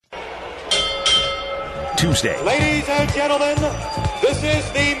Tuesday. Ladies and gentlemen, this is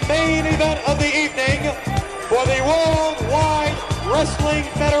the main event of the evening for the Worldwide Wrestling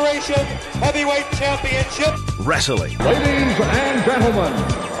Federation Heavyweight Championship. Wrestling. Ladies and gentlemen,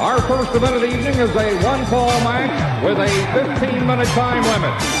 our first event of the evening is a one-fall match with a 15-minute time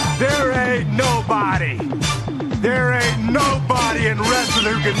limit. There ain't nobody in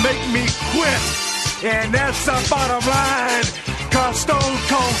wrestling who can make me quit. And that's the bottom line, cause Stone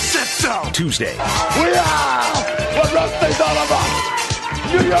Cold said so. Tuesday. We are what wrestling's all about.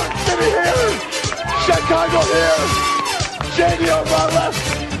 New York City here, Chicago here, JD on my left,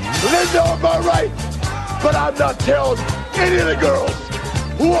 Linda on my right. But I'm not telling any of the girls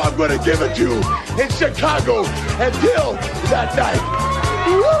who I'm going to give it to in Chicago until that night.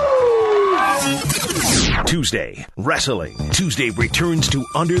 Woo! Tuesday, Wrestling. Tuesday returns to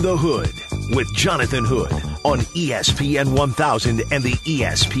Under the Hood with Jonathan Hood on ESPN 1000 and the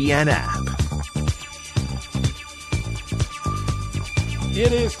ESPN app.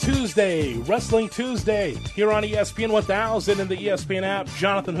 It is Tuesday, Wrestling Tuesday, here on ESPN 1000 and the ESPN app.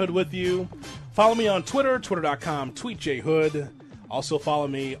 Jonathan Hood with you. Follow me on Twitter, twitter.com, tweetjhood. Also follow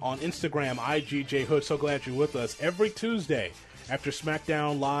me on Instagram, IGJHood. So glad you're with us every Tuesday. After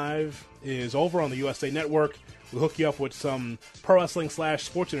SmackDown Live is over on the USA Network, we'll hook you up with some pro wrestling /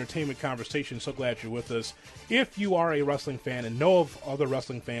 sports entertainment conversation. So glad you're with us. If you are a wrestling fan and know of other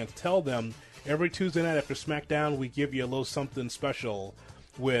wrestling fans, tell them every Tuesday night after SmackDown, we give you a little something special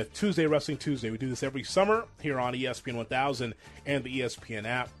with Tuesday Wrestling Tuesday. We do this every summer here on ESPN 1000 and the ESPN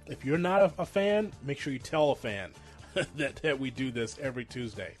app. If you're not a fan, make sure you tell a fan that we do this every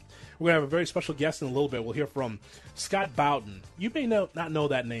Tuesday. We're going to have a very special guest in a little bit. We'll hear from Scott Bowden. You may not know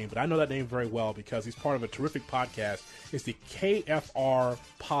that name, but I know that name very well because he's part of a terrific podcast. It's the KFRpod.com.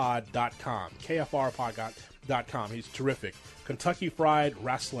 KFRpod.com. He's terrific. Kentucky Fried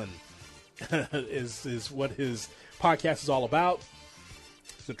Wrestling is what his podcast is all about.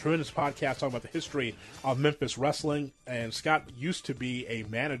 It's a tremendous podcast talking about the history of Memphis wrestling. And Scott used to be a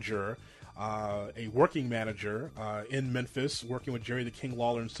manager, a working manager in Memphis, working with Jerry the King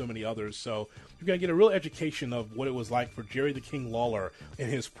Lawler and so many others. So you're going to get a real education of what it was like for Jerry the King Lawler in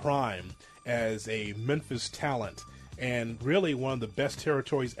his prime as a Memphis talent. And really one of the best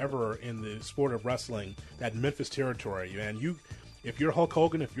territories ever in the sport of wrestling, that Memphis territory. And if you're Hulk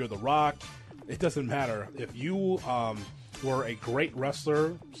Hogan, if you're The Rock, it doesn't matter. If you were a great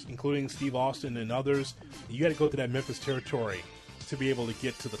wrestler, including Steve Austin and others, you had to go to that Memphis territory to be able to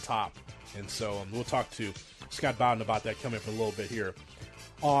get to the top. And so we'll talk to Scott Bowden about that coming up in a little bit here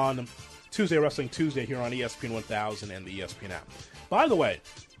on Tuesday Wrestling Tuesday here on ESPN 1000 and the ESPN app. By the way,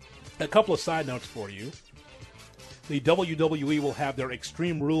 a couple of side notes for you. The WWE will have their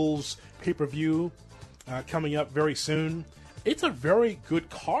Extreme Rules pay-per-view coming up very soon. It's a very good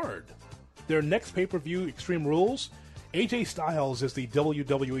card. Their next pay-per-view, Extreme Rules, AJ Styles is the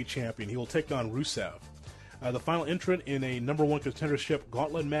WWE champion. He will take on Rusev. The final entrant in a number one contendership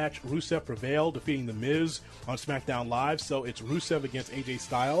gauntlet match, Rusev prevailed, defeating The Miz on SmackDown Live. So it's Rusev against AJ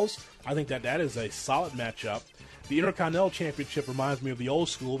Styles. I think that is a solid matchup. The Intercontinental Championship reminds me of the old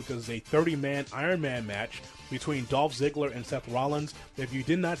school because it's a 30-man Iron Man match between Dolph Ziggler and Seth Rollins. If you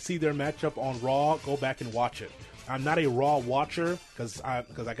did not see their matchup on Raw, go back and watch it. I'm not a Raw watcher because I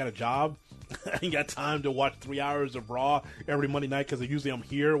got a job. I ain't got time to watch 3 hours of Raw every Monday night because usually I'm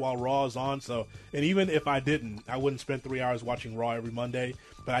here while Raw is on. So, and even if I didn't, I wouldn't spend 3 hours watching Raw every Monday.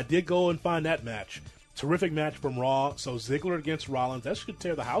 But I did go and find that match. Terrific match from Raw. So Ziggler against Rollins, that should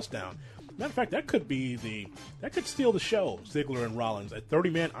tear the house down. Matter of fact, that could steal the show, Ziggler and Rollins. A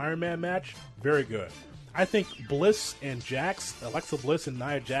 30-man Iron Man match, very good. I think Bliss and Jax, Alexa Bliss and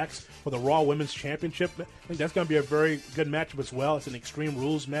Nia Jax for the Raw Women's Championship, I think that's going to be a very good matchup as well. It's an Extreme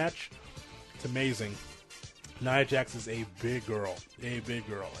Rules match. It's amazing. Nia Jax is a big girl,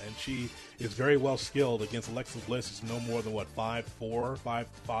 and she is very well skilled against Alexa Bliss. Is no more than 5'4",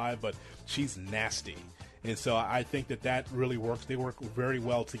 5'5", but she's nasty. And so I think that really works. They work very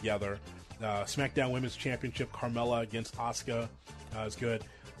well together. SmackDown Women's Championship, Carmella against Asuka is good.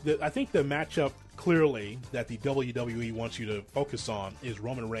 I think the matchup clearly that the WWE wants you to focus on is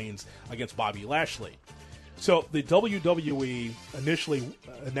Roman Reigns against Bobby Lashley. So the WWE initially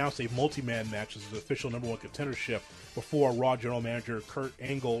announced a multi-man match as the official number one contendership before Raw General Manager Kurt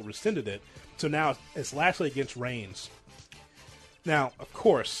Angle rescinded it. So now it's Lashley against Reigns. Now, of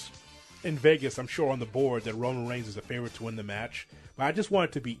course, in Vegas, I'm sure on the board that Roman Reigns is the favorite to win the match. But I just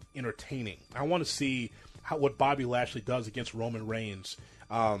want it to be entertaining. I want to see what Bobby Lashley does against Roman Reigns.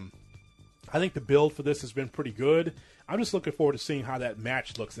 I think the build for this has been pretty good. I'm just looking forward to seeing how that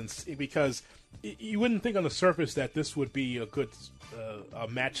match looks, because you wouldn't think on the surface that this would be a good a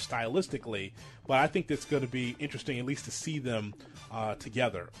match stylistically, but I think it's going to be interesting at least to see them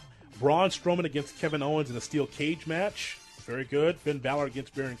together. Braun Strowman against Kevin Owens in a steel cage match. Very good. Finn Balor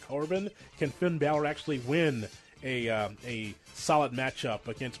against Baron Corbin. Can Finn Balor actually win a solid matchup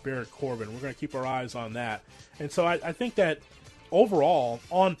against Baron Corbin? We're going to keep our eyes on that. And so I think that overall,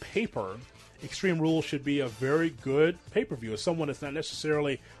 on paper, Extreme Rules should be a very good pay-per-view. As someone that's not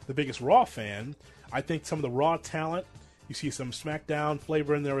necessarily the biggest Raw fan, I think some of the Raw talent, you see some SmackDown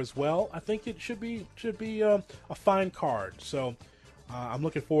flavor in there as well. I think it should be a fine card. So I'm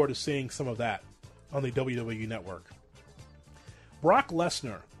looking forward to seeing some of that on the WWE Network. Brock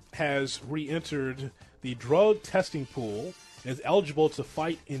Lesnar has re-entered the drug testing pool and is eligible to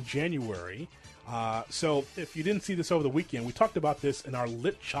fight in January. So if you didn't see this over the weekend, we talked about this in our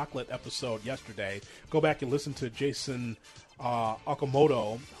Lit Chocolate episode yesterday. Go back and listen to Jason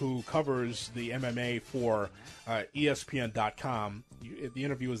Okamoto, who covers the MMA for ESPN.com. The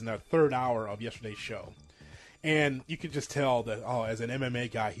interview was in the third hour of yesterday's show. And you could just tell that, as an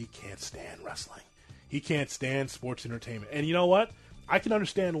MMA guy, he can't stand wrestling. He can't stand sports entertainment. And you know what? I can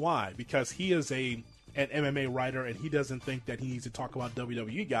understand why, because he is an MMA writer, and he doesn't think that he needs to talk about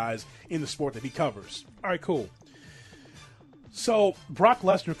WWE guys in the sport that he covers. All right, cool. So Brock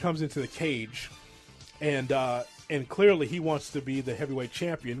Lesnar comes into the cage, and clearly he wants to be the heavyweight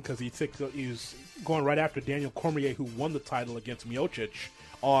champion because he's going right after Daniel Cormier, who won the title against Miocic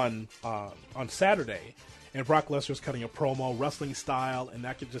on Saturday. And Brock Lesnar's cutting a promo, wrestling style, and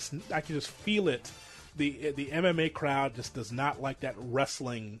I could just feel it. The MMA crowd just does not like that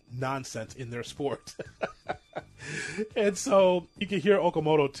wrestling nonsense in their sport. And so you can hear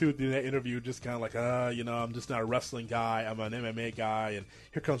Okamoto, too, in that interview, just kind of like, I'm just not a wrestling guy. I'm an MMA guy. And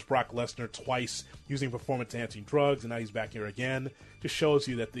here comes Brock Lesnar twice using performance-enhancing drugs, and now he's back here again. Just shows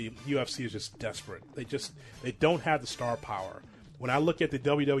you that the UFC is just desperate. They don't have the star power. When I look at the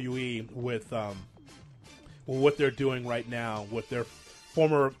WWE with what they're doing right now with their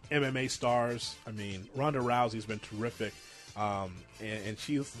former MMA stars, I mean, Ronda Rousey's been terrific, and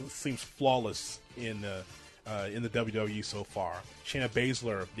she seems flawless in the WWE so far. Shayna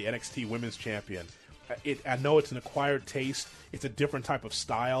Baszler, the NXT Women's Champion. I know it's an acquired taste. It's a different type of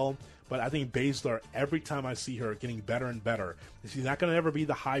style, but I think Baszler, every time I see her, getting better and better. She's not going to ever be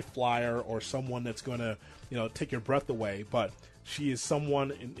the high flyer or someone that's going to, take your breath away, but she is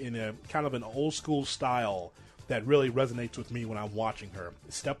someone in a kind of an old school style that really resonates with me when I'm watching her.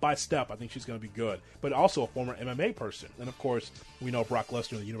 Step by step, I think she's going to be good. But also a former MMA person. And, of course, we know Brock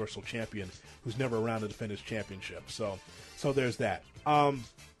Lesnar, the Universal Champion, who's never around to defend his championship. So there's that.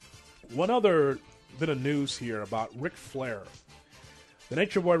 One other bit of news here about Ric Flair. The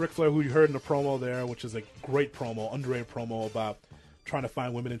Nature Boy Ric Flair, who you heard in the promo there, which is a great promo, underrated promo about trying to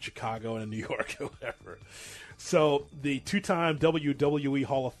find women in Chicago and in New York or whatever. So the two-time WWE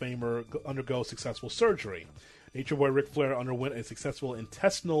Hall of Famer undergoes successful surgery. Nature Boy Ric Flair underwent a successful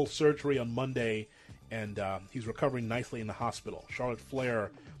intestinal surgery on Monday, and he's recovering nicely in the hospital. Charlotte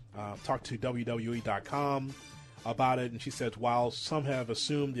Flair talked to WWE.com about it, and she says, while some have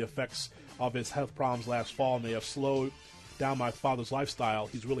assumed the effects of his health problems last fall may have slowed down my father's lifestyle,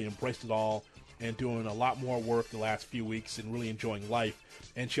 he's really embraced it all and doing a lot more work the last few weeks and really enjoying life.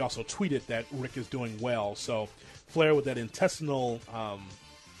 And she also tweeted that Rick is doing well. So Flair, with that intestinal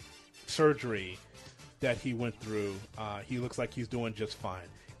surgery that he went through, he looks like he's doing just fine.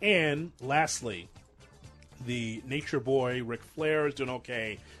 And lastly, the Nature Boy Ric Flair is doing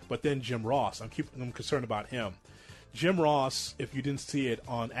okay, but then Jim Ross, I'm concerned about him. Jim Ross, if you didn't see it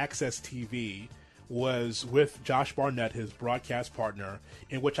on Access TV, was with Josh Barnett, his broadcast partner,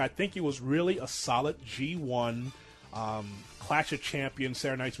 in which I think it was really a solid G1 Clash of Champions,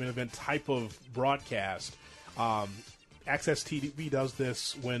 Saturday Night's Main Event type of broadcast. Access TV does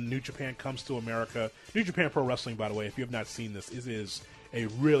this when New Japan comes to America. New Japan Pro Wrestling, by the way, if you have not seen this, it is a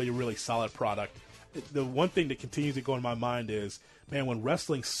really, really solid product. The one thing that continues to go in my mind is, man, when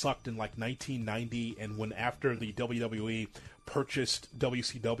wrestling sucked in like 1990 and when after the WWE purchased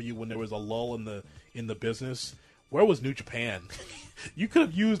WCW, when there was a lull in the business, where was New Japan? You could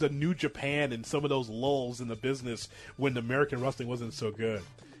have used a New Japan in some of those lulls in the business when American wrestling wasn't so good.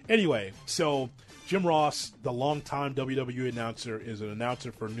 Anyway, so Jim Ross, the longtime WWE announcer, is an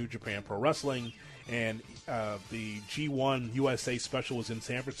announcer for New Japan Pro Wrestling, and the G1 USA special was in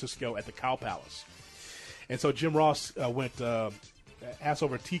San Francisco at the Cow Palace. And so Jim Ross went ass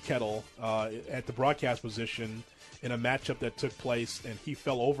over tea kettle at the broadcast position in a matchup that took place, and he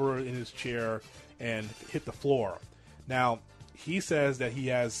fell over in his chair and hit the floor. Now, he says that he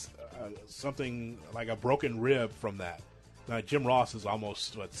has something like a broken rib from that. Now, Jim Ross is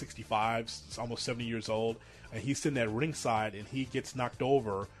almost 65, almost 70 years old, and he's sitting at ringside, and he gets knocked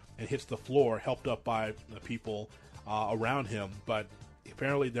over and hits the floor, helped up by the people around him. But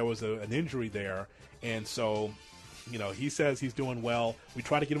apparently there was an injury there, and so, he says he's doing well. We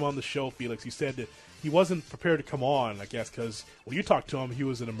tried to get him on the show, Felix. He said that he wasn't prepared to come on, I guess, because when you talked to him, he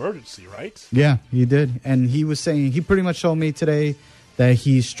was an emergency, right? Yeah, he did. And he was saying, he pretty much told me today that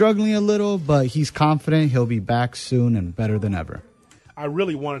he's struggling a little, but he's confident he'll be back soon and better than ever. I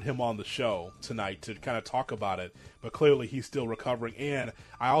really wanted him on the show tonight to kind of talk about it, but clearly he's still recovering. And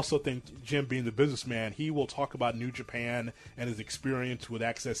I also think Jim, being the businessman, he will talk about New Japan and his experience with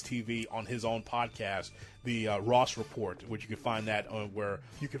Access TV on his own podcast, the Ross Report, which you can find that on where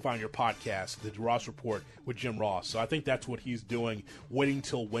you can find your podcast, the Ross Report with Jim Ross. So I think that's what he's doing, waiting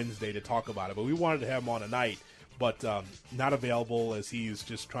till Wednesday to talk about it. But we wanted to have him on tonight, but not available as he's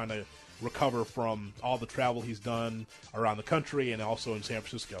just trying to recover from all the travel he's done around the country and also in San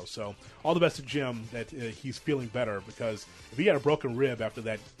Francisco. So all the best to Jim that he's feeling better, because if he had a broken rib after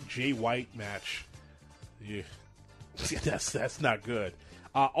that Jay White match, that's not good.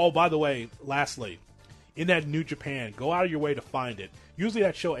 By the way, lastly, in that New Japan, go out of your way to find it. Usually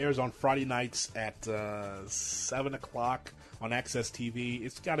that show airs on Friday nights at 7 o'clock on Access TV.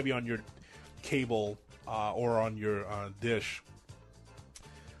 It's got to be on your cable or on your dish.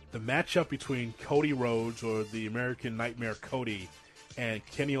 The matchup between Cody Rhodes, or the American Nightmare Cody, and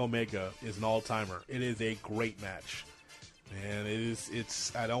Kenny Omega is an all-timer. It is a great match. And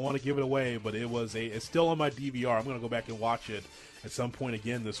it's I don't want to give it away, but it's still on my DVR. I'm going to go back and watch it at some point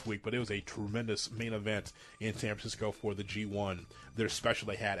again this week, but it was a tremendous main event in San Francisco for the G1, their special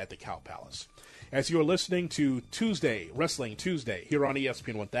they had at the Cow Palace. As you are listening to Wrestling Tuesday, here on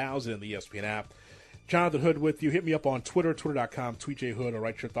ESPN 1000 and the ESPN app, Jonathan Hood with you. Hit me up on Twitter, twitter.com, tweetjhood, or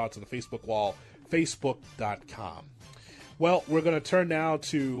write your thoughts on the Facebook wall, facebook.com. Well, we're going to turn now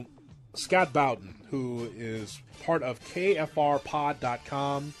to Scott Bowden, who is part of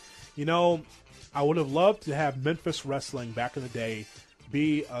KFRpod.com. I would have loved to have Memphis Wrestling back in the day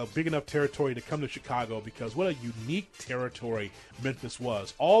be a big enough territory to come to Chicago, because what a unique territory Memphis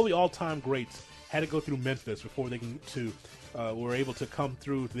was. All the all-time greats had to go through Memphis before they were able to come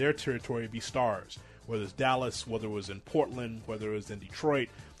through their territory and be stars. Whether it's Dallas, whether it was in Portland, whether it was in Detroit,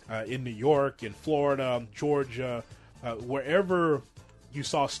 in New York, in Florida, Georgia, wherever you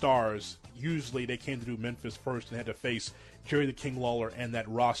saw stars, usually they came through Memphis first and had to face Jerry the King Lawler and that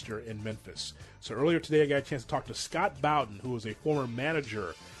roster in Memphis. So earlier today I got a chance to talk to Scott Bowden, who was a former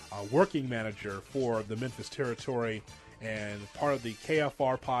manager, working manager for the Memphis territory and part of the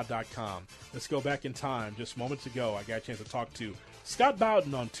KFRpod.com. Let's go back in time. Just moments ago, I got a chance to talk to Scott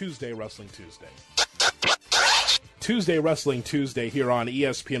Bowden on Tuesday Wrestling Tuesday. Tuesday Wrestling Tuesday here on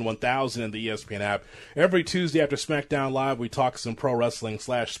ESPN 1000 and the ESPN app. Every Tuesday after SmackDown Live, we talk some pro wrestling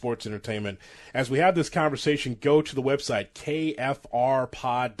 / sports entertainment. As we have this conversation, go to the website,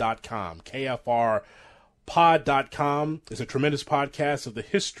 KFRpod.com. KFRpod.com is a tremendous podcast of the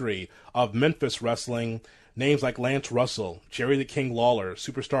history of Memphis wrestling. Names like Lance Russell, Jerry the King Lawler,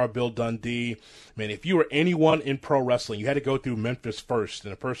 Superstar Bill Dundee. Man, if you were anyone in pro wrestling, you had to go through Memphis first.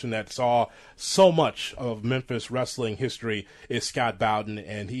 And a person that saw so much of Memphis wrestling history is Scott Bowden,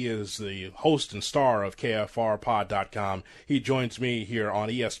 and he is the host and star of KFRpod.com. He joins me here on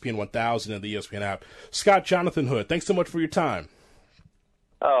ESPN 1000 and the ESPN app. Scott, Jonathan Hood, thanks so much for your time.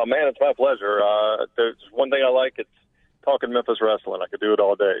 Oh, man, it's my pleasure. There's one thing I like, it's talking Memphis wrestling. I could do it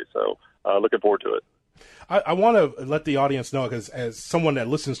all day, so looking forward to it. I want to let the audience know, because as someone that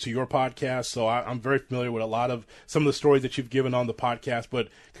listens to your podcast, so I'm very familiar with a lot of some of the stories that you've given on the podcast, but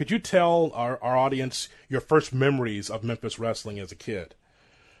could you tell our audience your first memories of Memphis wrestling as a kid?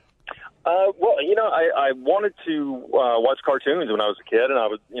 Well, I wanted to watch cartoons when I was a kid, and I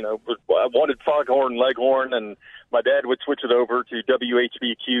wanted Foghorn Leghorn, and my dad would switch it over to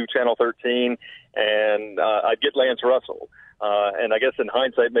WHBQ Channel 13, and I'd get Lance Russell. And I guess in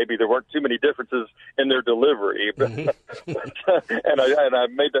hindsight, maybe there weren't too many differences in their delivery. Mm-hmm. and I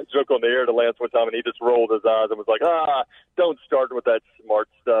made that joke on the air to Lance one time, and he just rolled his eyes and was like, don't start with that smart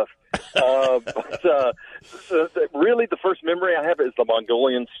stuff. So really the first memory I have is the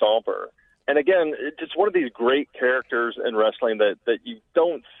Mongolian Stomper. And again, it's just one of these great characters in wrestling that you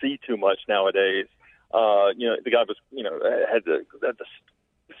don't see too much nowadays. The guy was, had the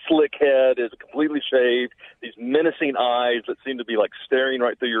slick head, is completely shaved, these menacing eyes that seem to be like staring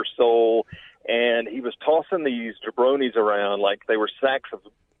right through your soul, and he was tossing these jabronis around like they were sacks of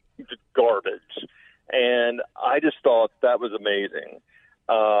garbage, and I just thought that was amazing.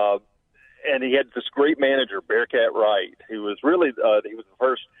 and he had this great manager, Bearcat Wright, who was really he was the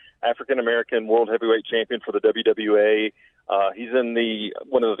first African American world heavyweight champion for the WWA. He's in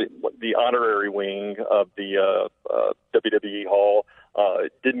one of the honorary wing of the WWE Hall.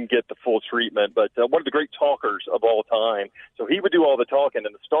 Didn't get the full treatment, but one of the great talkers of all time. So he would do all the talking,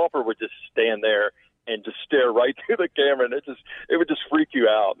 and the Stomper would just stand there and just stare right through the camera, and it would just freak you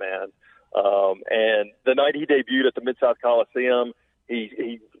out, man. And the night he debuted at the Mid-South Coliseum,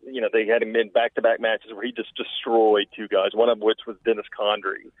 he they had him in back-to-back matches where he just destroyed two guys, one of which was Dennis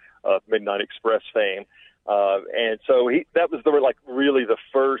Condrey of Midnight Express fame. And so that was really the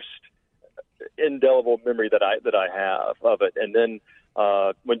first indelible memory that I have of it. And then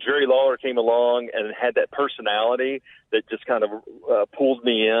when Jerry Lawler came along and had that personality that just kind of pulled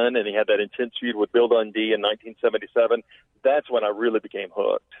me in, and he had that intense feud with Bill Dundee in 1977, that's when I really became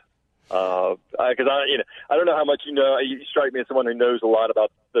hooked. Because I don't know how much you know. You strike me as someone who knows a lot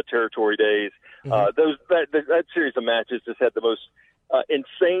about the territory days. That series of matches just had the most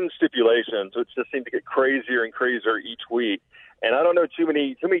insane stipulations, which just seemed to get crazier and crazier each week. And I don't know too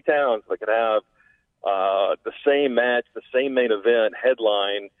many towns that could have the same match, the same main event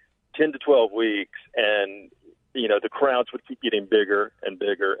headline 10 to 12 weeks, and the crowds would keep getting bigger and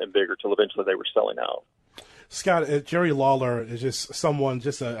bigger and bigger till eventually they were selling out. Scott, Jerry Lawler is just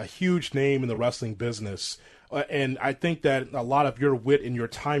a huge name in the wrestling business. And I think that a lot of your wit and your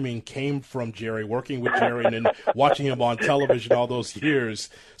timing came from Jerry, working with Jerry and then watching him on television all those years.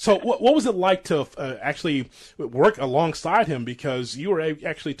 So what was it like to actually work alongside him, because you were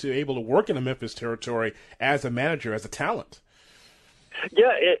actually able to work in the Memphis territory as a manager, as a talent?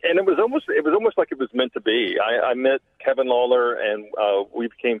 Yeah, and it was almost like it was meant to be. I met Kevin Lawler, and we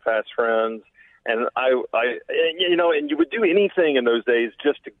became fast friends. And and you would do anything in those days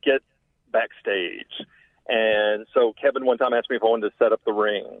just to get backstage. And so Kevin one time asked me if I wanted to set up the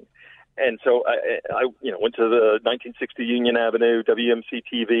ring. And so I went to the 1960 Union Avenue WMC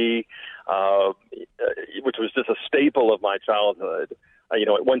TV, which was just a staple of my childhood.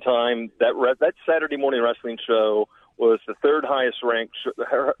 At one time that Saturday morning wrestling show was the third highest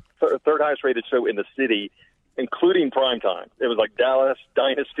rated show in the city, including primetime. It was like Dallas,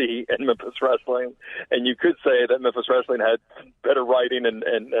 Dynasty, and Memphis Wrestling. And you could say that Memphis Wrestling had better writing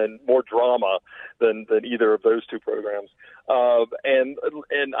and more drama than either of those two programs. And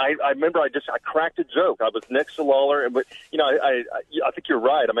I remember I cracked a joke. I was next to Lawler, but I think you're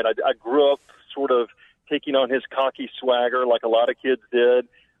right. I mean, I grew up sort of taking on his cocky swagger like a lot of kids did.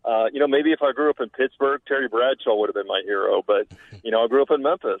 Maybe if I grew up in Pittsburgh, Terry Bradshaw would have been my hero. But I grew up in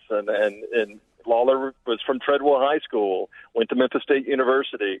Memphis, and Lawler was from Treadwell High School, went to Memphis State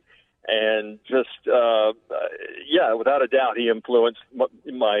University, and just, without a doubt, he influenced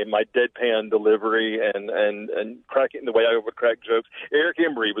my deadpan delivery and cracking the way I would crack jokes. Eric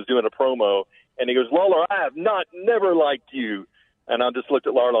Embry was doing a promo, and he goes, "Lawler, I have never liked you." And I just looked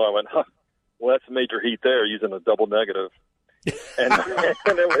at Lawler and I went, well, that's a major heat there, using a double negative. And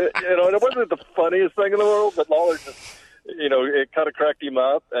it wasn't the funniest thing in the world, but Lawler just, it kind of cracked him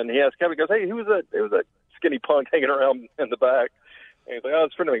up. And he asked Kevin, he goes, "Hey, who was that? It was that skinny punk hanging around in the back." And he's like, "Oh,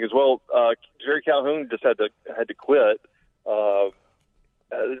 it's a friend of mine." He goes, "Well, Jerry Calhoun just had to quit. Ask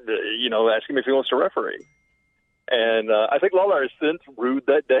him if he wants to referee." And I think Lawler has since rued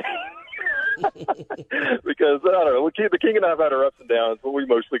that day. Because, I don't know, the King and I have had our ups and downs, but we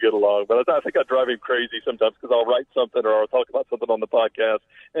mostly get along. But I think I drive him crazy sometimes because I'll write something or I'll talk about something on the podcast,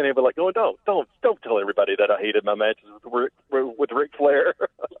 and he'll be like, "Oh, don't tell everybody that I hated my matches with Ric Flair."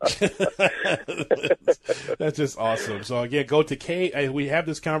 That's just awesome. So, again, go to we have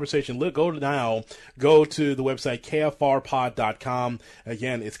this conversation. Go to the website, KFRpod.com.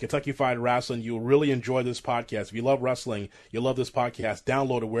 Again, it's Kentucky Fried Wrestling. You'll really enjoy this podcast. If you love wrestling, you'll love this podcast.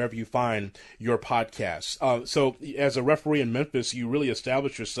 Download it wherever you find your podcasts. So as a referee in Memphis, you really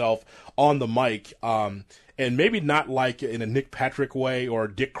established yourself on the mic, and maybe not like in a Nick Patrick way or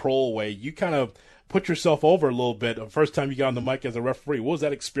Dick Kroll way. You kind of put yourself over a little bit the first time you got on the mic as a referee. What was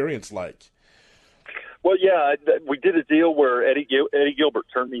that experience like? Well, yeah, we did a deal where Eddie Gilbert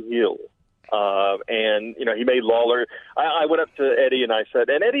turned me heel. And, he made Lawler. I went up to Eddie and I said,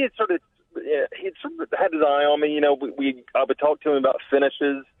 and Eddie had sort of had his eye on me. I would talk to him about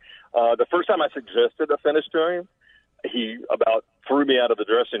finishes. The first time I suggested a finish to him, he about threw me out of the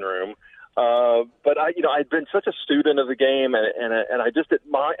dressing room. But I'd been such a student of the game, and I just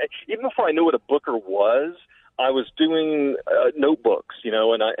admire. Even before I knew what a booker was, I was doing notebooks,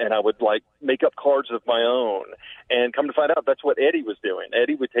 and I would make up cards of my own. And come to find out, that's what Eddie was doing.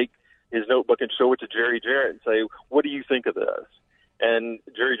 Eddie would take his notebook and show it to Jerry Jarrett and say, "What do you think of this?" And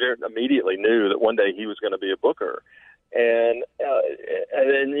Jerry Jarrett immediately knew that one day he was going to be a booker. And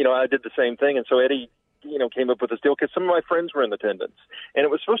then, I did the same thing. And so Eddie, came up with this deal because some of my friends were in attendance. And it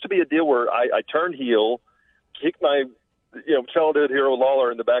was supposed to be a deal where I turned heel, kicked my, childhood hero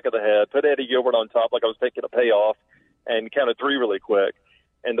Lawler in the back of the head, put Eddie Gilbert on top like I was taking a payoff, and counted 3 really quick.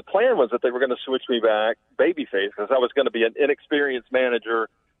 And the plan was that they were going to switch me back babyface because I was going to be an inexperienced manager,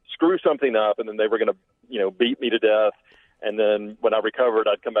 screw something up, and then they were going to, beat me to death. And then when I recovered,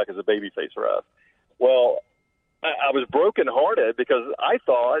 I'd come back as a babyface ref. Well, I was brokenhearted because I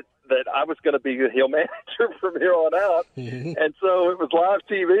thought that I was going to be a heel manager from here on out. Mm-hmm. And so it was live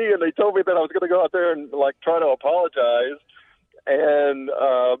TV, and they told me that I was going to go out there and, try to apologize. And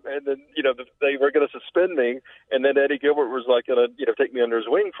then, they were going to suspend me. And then Eddie Gilbert was going to, take me under his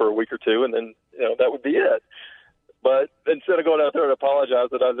wing for a week or two, and then, that would be it. But instead of going out there and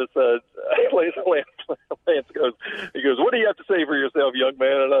apologizing, I just said, Lance goes, what do you have to say for yourself, young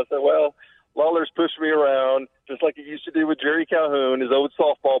man? And I said, well, Lawler's pushed me around just like he used to do with Jerry Calhoun, his old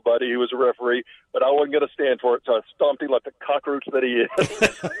softball buddy who was a referee, but I wasn't going to stand for it, so I stomped him like the cockroach that he is.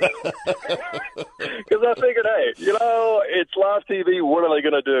 Because I figured, hey, it's live TV. What are they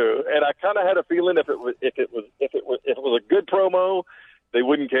going to do? And I kind of had a feeling if it was a good promo, they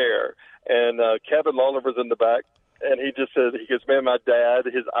wouldn't care. And Kevin Lawler was in the back, and he just said, man, my dad,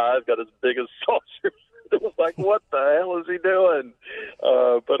 his eyes got as big as saucers. It was like, what the hell is he doing?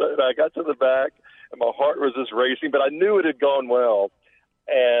 But I got to the back, and my heart was just racing, but I knew it had gone well.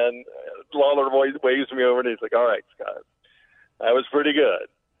 And Lawler waves me over, and he's like, all right, Scott, that was pretty good.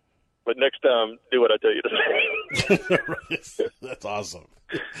 But next time, do what I tell you to say. That's awesome.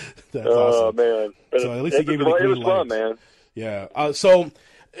 That's awesome. Oh, man. But so at least he gave you the green light. It was fun, man. Yeah. So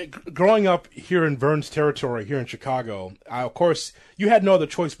growing up here in Vern's territory, here in Chicago, of course, you had no other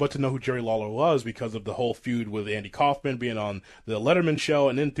choice but to know who Jerry Lawler was because of the whole feud with Andy Kaufman being on the Letterman show,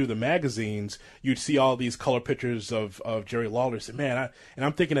 and then through the magazines, you'd see all these color pictures of Jerry Lawler. So, man,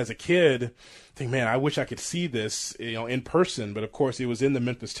 I'm thinking as a kid, man, I wish I could see this, in person. But of course, it was in the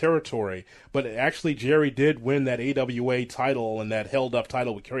Memphis territory. But actually, Jerry did win that AWA title and that held up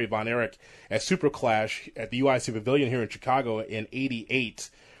title with Kerry Von Erich at Super Clash at the UIC Pavilion here in Chicago in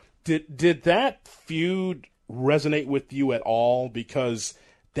 '88. Did that feud resonate with you at all? Because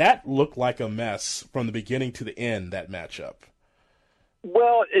that looked like a mess from the beginning to the end, that matchup.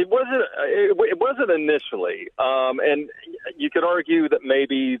 Well, it wasn't initially, and you could argue that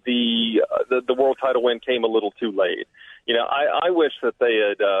maybe the world title win came a little too late. I wish that they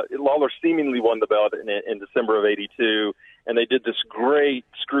had Lawler seemingly won the belt in December of '82, and they did this great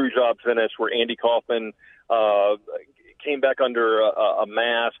screw job finish where Andy Kaufman came back under a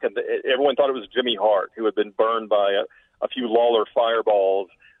mask, and everyone thought it was Jimmy Hart, who had been burned by a few Lawler fireballs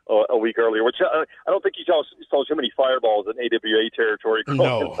a week earlier, which I don't think you saw too many fireballs in AWA territory.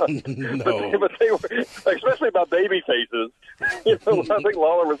 No. But they were, especially about baby faces. I think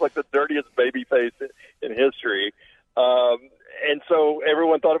Lawler was like the dirtiest baby face in history. And so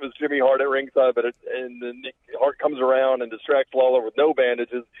everyone thought it was Jimmy Hart at ringside, and then Hart comes around and distracts Lawler with no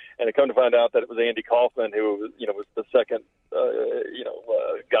bandages, and it come to find out that it was Andy Kaufman who was the second,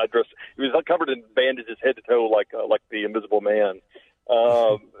 guy dressed. He was covered in bandages head to toe like the Invisible Man.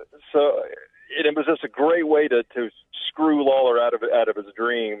 So it was just a great way to screw Lawler out of his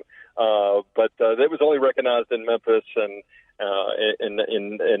dream. But it was only recognized in Memphis and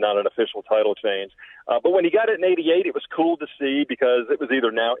in not an official title change. But when he got it in '88, it was cool to see because it was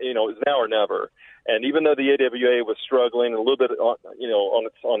either now, it was now or never. And even though the AWA was struggling a little bit,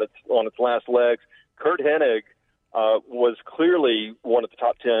 on its last legs, Curt Hennig was clearly one of the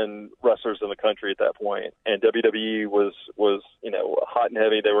top 10 wrestlers in the country at that point, and WWE was hot and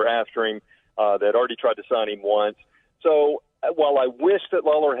heavy. They were after him. They had already tried to sign him once. So while I wish that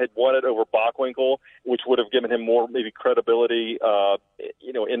Lawler had won it over Bockwinkel, which would have given him more maybe credibility,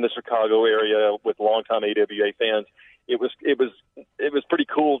 in the Chicago area with longtime AWA fans, it was pretty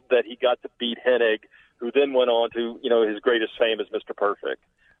cool that he got to beat Hennig, who then went on to his greatest fame as Mr. Perfect.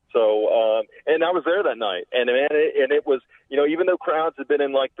 So, and I was there that night, and it was, even though crowds had been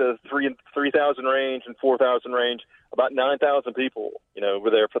in like the 3,000 range and 4,000 range, about 9,000 people, were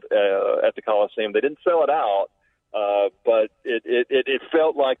there at the Coliseum. They didn't sell it out, but it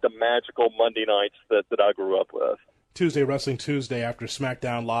felt like the magical Monday nights that I grew up with. Tuesday Wrestling Tuesday after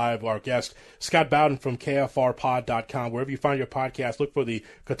SmackDown Live. Our guest, Scott Bowden from KFRPod.com. Wherever you find your podcast, look for the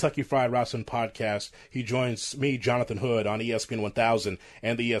Kentucky Fried Wrestling Podcast. He joins me, Jonathan Hood, on ESPN 1000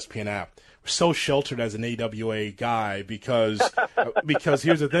 and the ESPN app. We're so sheltered as an AWA guy because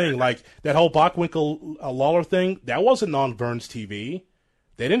here's the thing, like that whole Bockwinkel Lawler thing, that wasn't on Vern's TV.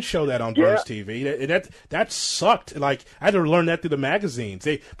 They didn't show that on Burns TV. That sucked. Like, I had to learn that through the magazines.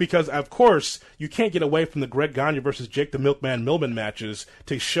 Because, of course, you can't get away from the Greg Gagne versus Jake the Milkman Millman matches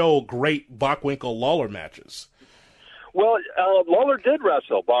to show great Bockwinkel-Lawler matches. Well, Lawler did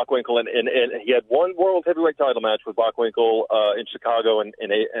wrestle Bockwinkel, and he had one World Heavyweight title match with Bockwinkel in Chicago in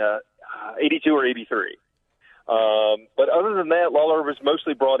 82 or 83. But other than that, Lawler was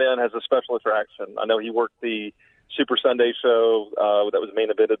mostly brought in as a special attraction. I know he worked the Super Sunday show that was main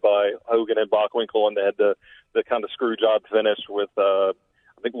evented by Hogan and Bockwinkel, and they had the kind of screw job finish with I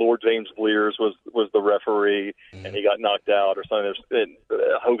think Lord James Blears was the referee, and he got knocked out or something. And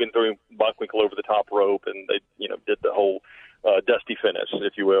Hogan threw Bockwinkel over the top rope, and they did the whole dusty finish,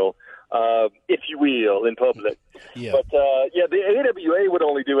 if you will, in public. Yeah. But the AWA would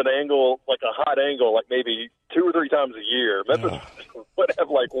only do an angle, like a hot angle, like maybe 2 or 3 times a year. Memphis would have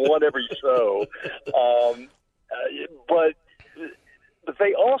like one every show. But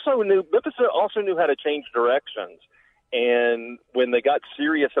Memphis also knew how to change directions. And when they got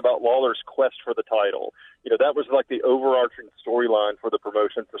serious about Lawler's quest for the title, that was like the overarching storyline for the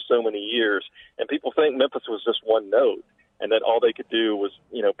promotion for so many years. And people think Memphis was just one note, and that all they could do was,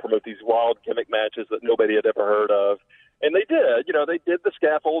 promote these wild gimmick matches that nobody had ever heard of. And they did. They did the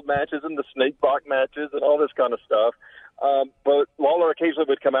scaffold matches and the snake box matches and all this kind of stuff. But Lawler occasionally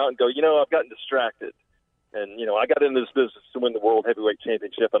would come out and go, I've gotten distracted. And, I got into this business to win the World Heavyweight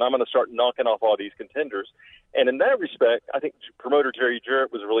Championship, and I'm going to start knocking off all these contenders. And in that respect, I think promoter Jerry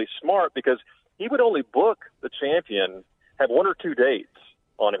Jarrett was really smart because he would only book the champion, have 1 or 2 dates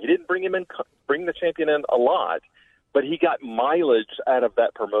on him. He didn't bring the champion in a lot, but he got mileage out of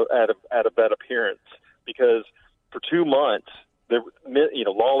that out of that appearance because for 2 months,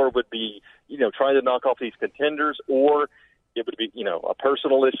 Lawler would be, trying to knock off these contenders, or it would be, a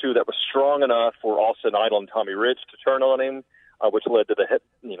personal issue that was strong enough for Austin Idol and Tommy Rich to turn on him, which led to the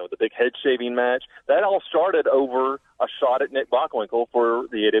big head shaving match. That all started over a shot at Nick Bockwinkel for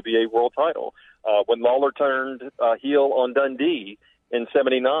the AWA World Title. When Lawler turned heel on Dundee in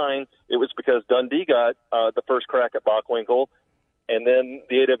 '79, it was because Dundee got the first crack at Bockwinkel, and then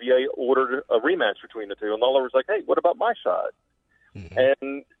the AWA ordered a rematch between the two. And Lawler was like, "Hey, what about my shot?" Mm-hmm.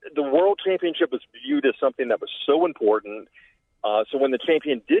 And the World Championship was viewed as something that was so important. So when the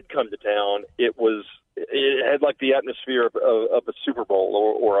champion did come to town, it had like the atmosphere of a Super Bowl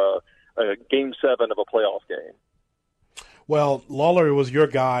or a Game 7 of a playoff game. Well, Lawler was your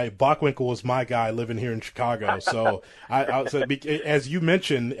guy. Bockwinkel was my guy living here in Chicago. So, as you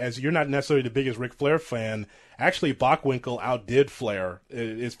mentioned, as you're not necessarily the biggest Ric Flair fan, actually Bockwinkel outdid Flair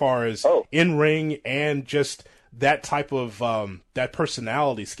as far as in-ring and just that type of that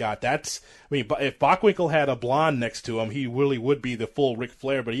personality, Scott. If Bockwinkel had a blonde next to him, he really would be the full Ric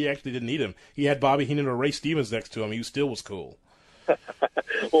Flair, but he actually didn't need him. He had Bobby Heenan or Ray Stevens next to him. He still was cool.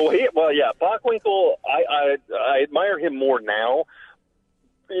 Bockwinkel, I admire him more now.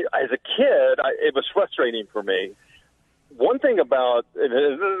 As a kid, it was frustrating for me. One thing about, and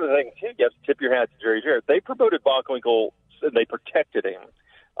this is the thing too, you have to tip your hat to Jerry Jarrett. They promoted Bockwinkel and they protected him.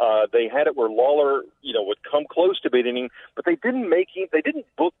 They had it where Lawler, would come close to beating him, but they didn't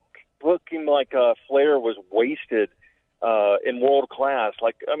book him like Flair was wasted in world class.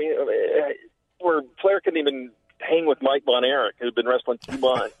 Where Flair couldn't even hang with Mike Von Erich, who had been wrestling 2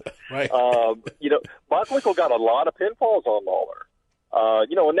 months. Right. Bockwinkel got a lot of pinfalls on Lawler.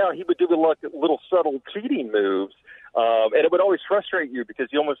 And now he would do little subtle cheating moves, and it would always frustrate you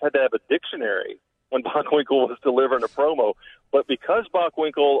because you almost had to have a dictionary when Bockwinkel was delivering a promo. But because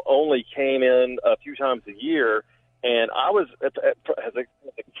Bockwinkel only came in a few times a year, and I was, as a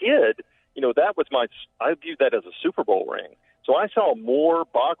kid, I viewed that as a Super Bowl ring. So I saw more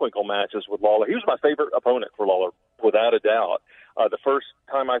Bockwinkel matches with Lawler. He was my favorite opponent for Lawler, without a doubt. The first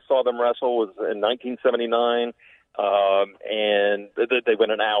time I saw them wrestle was in 1979, and they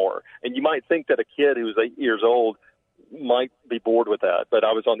went an hour. And you might think that a kid who was 8 years old might be bored with that, but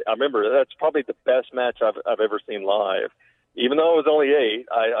I remember that's probably the best match I've ever seen live. Even though I was only 8,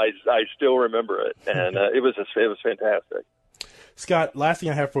 I still remember it, and it was fantastic. Scott, last thing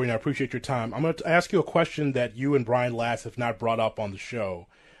I have for you, and I appreciate your time. I'm going to ask you a question that you and Brian Last have not brought up on the show.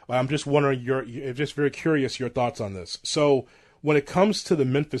 I'm just wondering, just very curious your thoughts on this. So, when it comes to the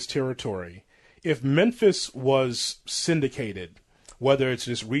Memphis territory, if Memphis was syndicated, whether it's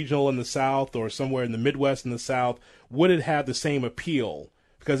just regional in the South or somewhere in the Midwest in the South, would it have the same appeal?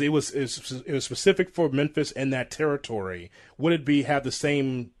 Because it was specific for Memphis and that territory. Would it have the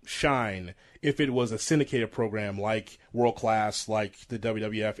same shine if it was a syndicated program like World Class, like the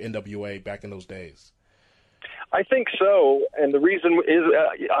WWF, NWA back in those days? I think so, and the reason is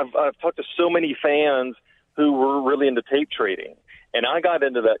I've talked to so many fans who were really into tape trading, And I got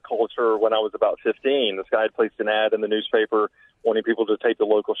into that culture when I was about 15. This guy had placed an ad in the newspaper wanting people to tape the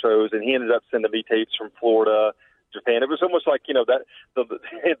local shows, and he ended up sending me tapes from Florida, Japan. It was almost like, that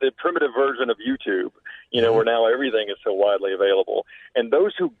the primitive version of YouTube, where now everything is so widely available. And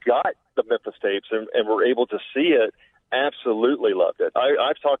those who got the Memphis tapes and were able to see it absolutely loved it.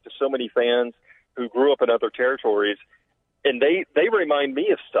 I've talked to so many fans who grew up in other territories, and they remind me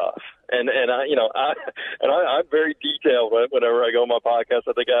of stuff. And I'm very detailed whenever I go on my podcast.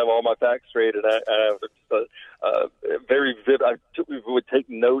 I think I have all my facts straight, and I have very vivid. I would take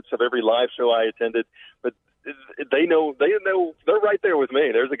notes of every live show I attended, but they know they're right there with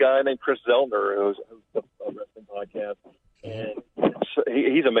me. There's a guy named Chris Zellner who's a wrestling podcast, and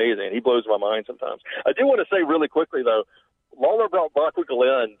he's amazing. He blows my mind sometimes. I do want to say really quickly though, Lawler brought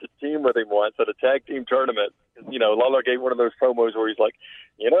Bockwinkel in to team with him once at a tag team tournament. Lawler gave one of those promos where he's like,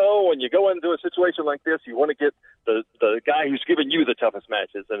 when you go into a situation like this, you want to get the guy who's giving you the toughest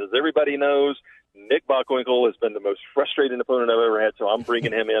matches. And as everybody knows, Nick Bockwinkel has been the most frustrating opponent I've ever had, so I'm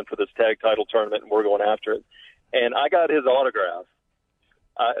bringing him in for this tag title tournament, and we're going after it. And I got his autograph.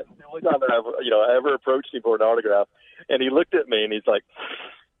 The only time that I ever approached him for an autograph, and he looked at me and he's like,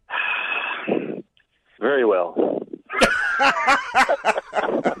 very well.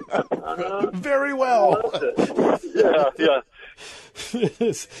 Very well. Yeah.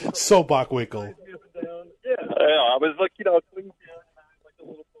 So Bockwinkel. Yeah, I was like,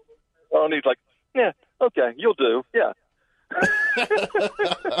 and he's like, yeah, okay, you'll do, yeah.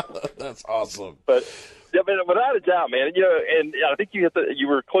 That's awesome. But without a doubt, man, and I think you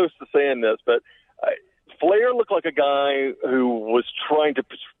were close to saying this, but Flair looked like a guy who was trying to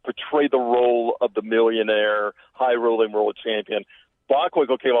portray the role of the millionaire, high-rolling world champion.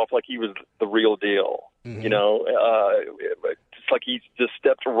 Bockwinkel came off like he was the real deal, just like he just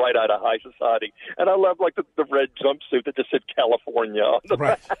stepped right out of high society. And I love like the red jumpsuit that just said California on the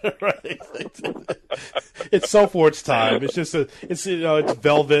back. Right. It's so for its time. It's just it's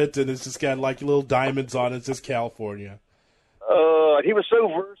velvet and it's just got like little diamonds on it. It's just California. He was so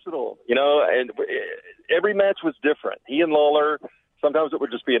versatile, and every match was different. He and Lawler, sometimes it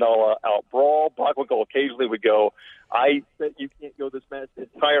would just be an all-out brawl. Bockwinkel occasionally would go, I bet you can't go this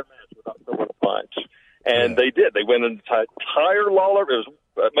entire match without throwing a punch. And they did. They went an entire Lawler, it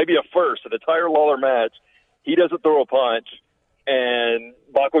was maybe a first, an entire Lawler match. He doesn't throw a punch, and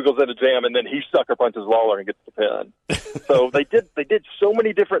Bockwinkel's in a jam, and then he sucker punches Lawler and gets the pin. So they did so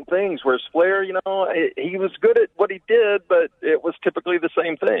many different things, whereas Flair, he was good at what he did, but it was typically the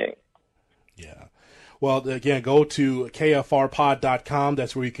same thing. Yeah. Well, again, go to KFRpod.com.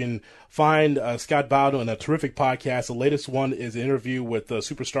 That's where you can find Scott Bowden on a terrific podcast. The latest one is an interview with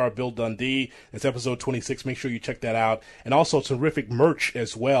superstar Bill Dundee. It's episode 26. Make sure you check that out. And also terrific merch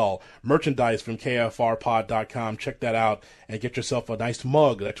as well. Merchandise from KFRpod.com. Check that out and get yourself a nice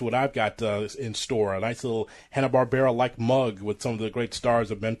mug. That's what I've got in store. A nice little Hanna-Barbera-like mug with some of the great stars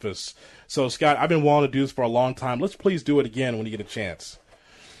of Memphis. So, Scott, I've been wanting to do this for a long time. Let's please do it again when you get a chance.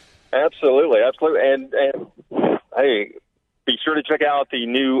 Absolutely. And hey, be sure to check out the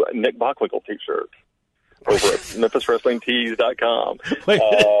new Nick Bockwinkel t-shirt over at MemphisWrestlingTees.com.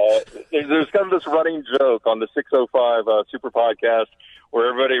 There's kind of this running joke on the 605 Super Podcast where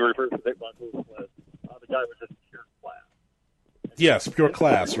everybody refers to Nick Bockwinkel as the guy with just pure class. Yes, pure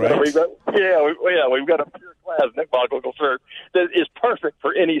class, right? We've got a pure class Nick Bockwinkel shirt that is perfect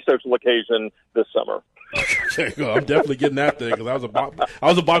for any social occasion this summer. There you go. I'm definitely getting that thing because I was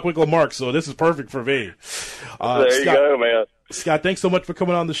a Bockwinkel mark, so this is perfect for me. There you go, man. Scott, thanks so much for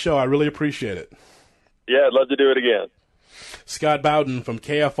coming on the show. I really appreciate it. Yeah, I'd love to do it again. Scott Bowden from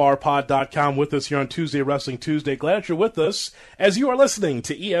KFRpod.com with us here on Tuesday Wrestling Tuesday. Glad you're with us as you are listening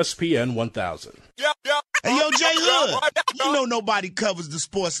to ESPN 1000. Hey, yo, Jay Hood, you know nobody covers the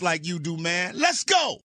sports like you do, man. Let's go.